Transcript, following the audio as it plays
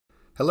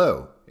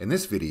Hello, in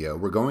this video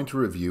we're going to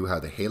review how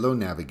the Halo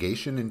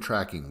navigation and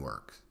tracking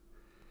works.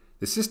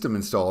 The system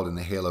installed in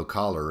the Halo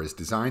collar is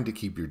designed to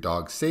keep your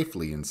dog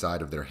safely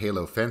inside of their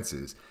Halo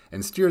fences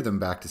and steer them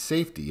back to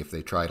safety if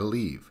they try to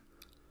leave.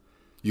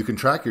 You can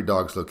track your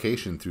dog's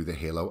location through the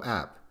Halo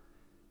app.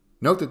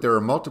 Note that there are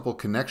multiple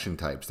connection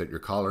types that your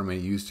collar may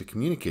use to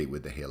communicate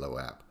with the Halo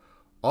app,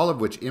 all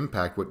of which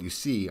impact what you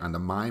see on the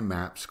My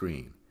Map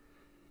screen.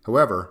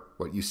 However,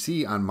 what you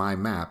see on My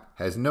Map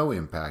has no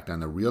impact on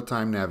the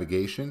real-time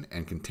navigation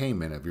and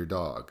containment of your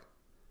dog.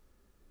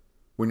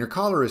 When your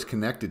collar is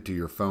connected to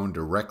your phone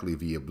directly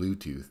via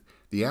Bluetooth,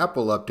 the app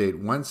will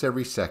update once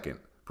every second,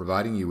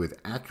 providing you with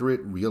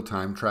accurate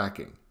real-time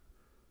tracking.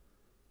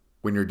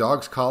 When your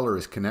dog's collar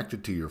is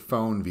connected to your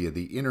phone via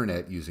the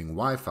internet using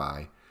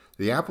Wi-Fi,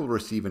 the app will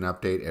receive an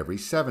update every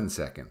 7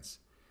 seconds.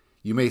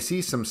 You may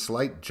see some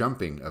slight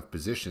jumping of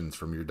positions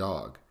from your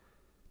dog.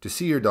 To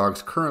see your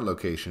dog's current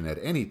location at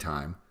any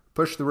time,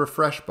 push the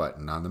refresh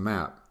button on the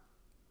map.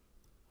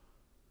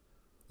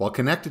 While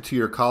connected to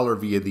your collar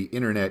via the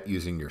internet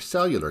using your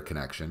cellular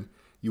connection,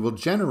 you will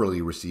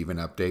generally receive an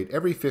update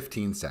every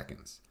 15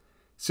 seconds.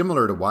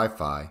 Similar to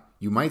Wi-Fi,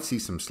 you might see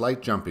some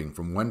slight jumping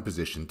from one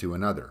position to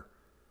another.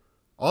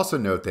 Also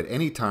note that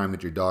any time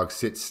that your dog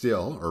sits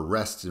still or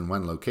rests in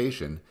one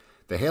location,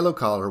 the Halo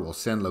collar will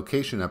send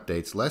location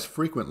updates less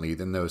frequently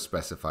than those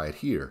specified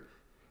here,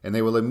 and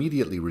they will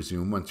immediately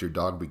resume once your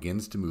dog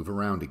begins to move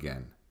around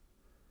again.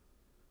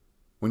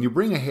 When you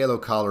bring a Halo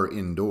collar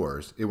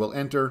indoors, it will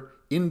enter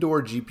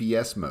Indoor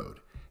GPS mode,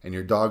 and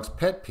your dog's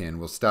pet pin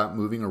will stop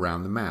moving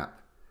around the map.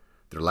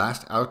 Their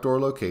last outdoor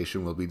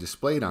location will be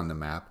displayed on the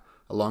map,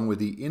 along with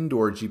the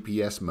Indoor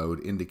GPS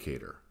mode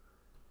indicator.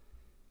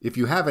 If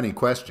you have any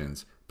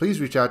questions,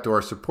 please reach out to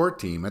our support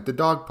team at the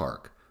dog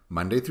park,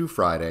 Monday through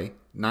Friday,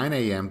 9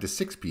 a.m. to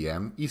 6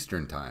 p.m.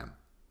 Eastern Time.